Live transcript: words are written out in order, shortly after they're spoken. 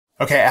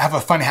Okay, I have a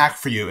fun hack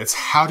for you. It's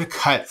how to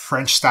cut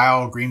French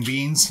style green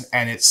beans,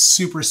 and it's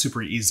super,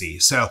 super easy.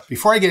 So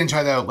before I get into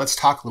it though, let's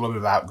talk a little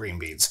bit about green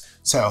beans.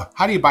 So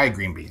how do you buy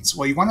green beans?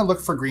 Well, you want to look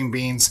for green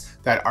beans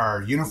that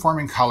are uniform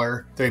in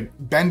color. They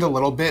bend a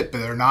little bit, but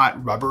they're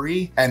not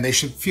rubbery, and they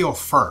should feel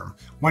firm.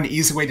 One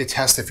easy way to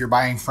test if you're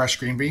buying fresh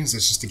green beans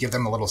is just to give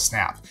them a little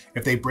snap.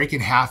 If they break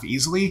in half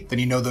easily, then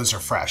you know those are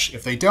fresh.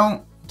 If they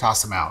don't,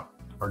 toss them out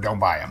or don't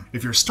buy them.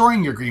 If you're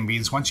storing your green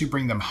beans, once you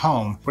bring them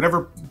home,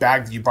 whatever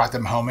bag that you brought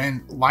them home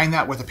in, line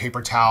that with a paper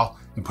towel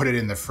and put it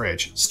in the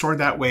fridge. Stored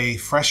that way,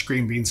 fresh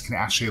green beans can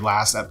actually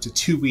last up to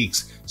 2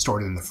 weeks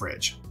stored in the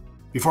fridge.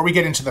 Before we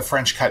get into the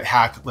French cut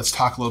hack, let's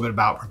talk a little bit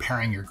about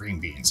preparing your green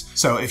beans.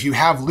 So if you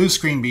have loose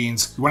green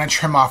beans, you want to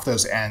trim off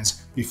those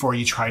ends before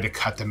you try to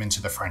cut them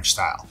into the French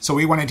style. So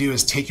what you want to do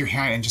is take your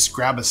hand and just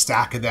grab a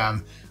stack of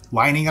them,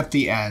 lining up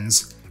the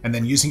ends, and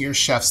then using your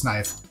chef's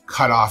knife,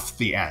 cut off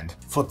the end.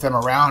 Flip them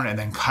around and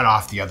then cut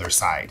off the other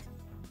side.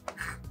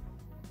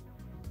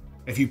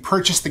 If you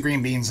purchase the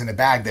green beans in a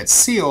bag that's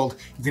sealed,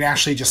 you can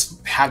actually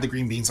just have the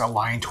green beans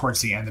aligned towards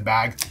the end of the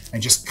bag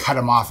and just cut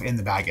them off in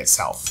the bag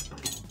itself.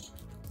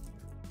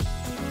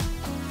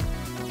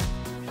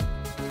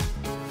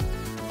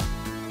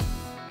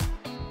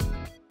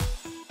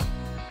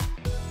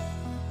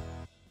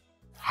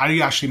 How do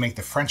you actually make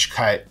the French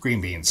cut green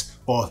beans?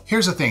 Well,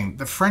 here's the thing.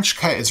 The French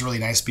cut is really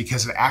nice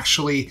because it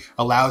actually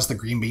allows the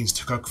green beans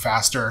to cook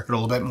faster, they're a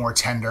little bit more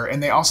tender,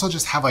 and they also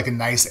just have like a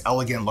nice,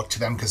 elegant look to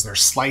them because they're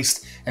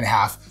sliced in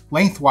half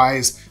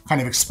lengthwise, kind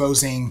of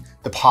exposing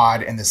the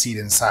pod and the seed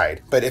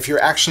inside. But if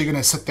you're actually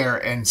gonna sit there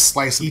and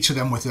slice each of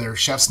them with their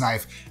chef's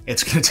knife,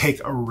 it's gonna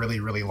take a really,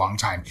 really long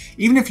time.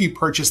 Even if you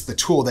purchase the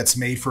tool that's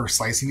made for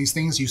slicing these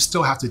things, you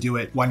still have to do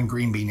it one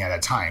green bean at a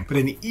time. But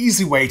an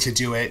easy way to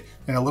do it,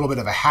 and a little bit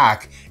of a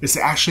hack, is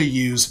to actually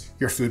use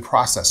your food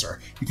processor.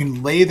 You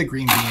can lay the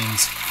green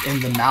beans in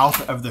the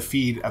mouth of the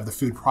feed of the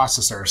food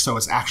processor so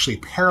it's actually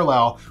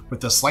parallel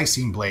with the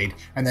slicing blade,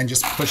 and then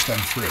just push them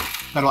through.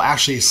 That'll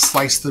actually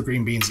slice the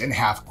green beans in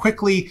half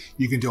quickly.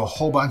 You can do a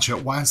whole bunch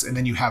at once, and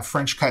then you have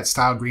French cut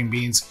style green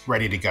beans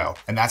ready to go.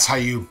 And that's how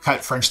you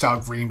cut French style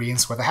green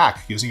beans with a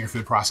hack using your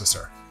food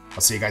processor.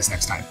 I'll see you guys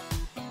next time.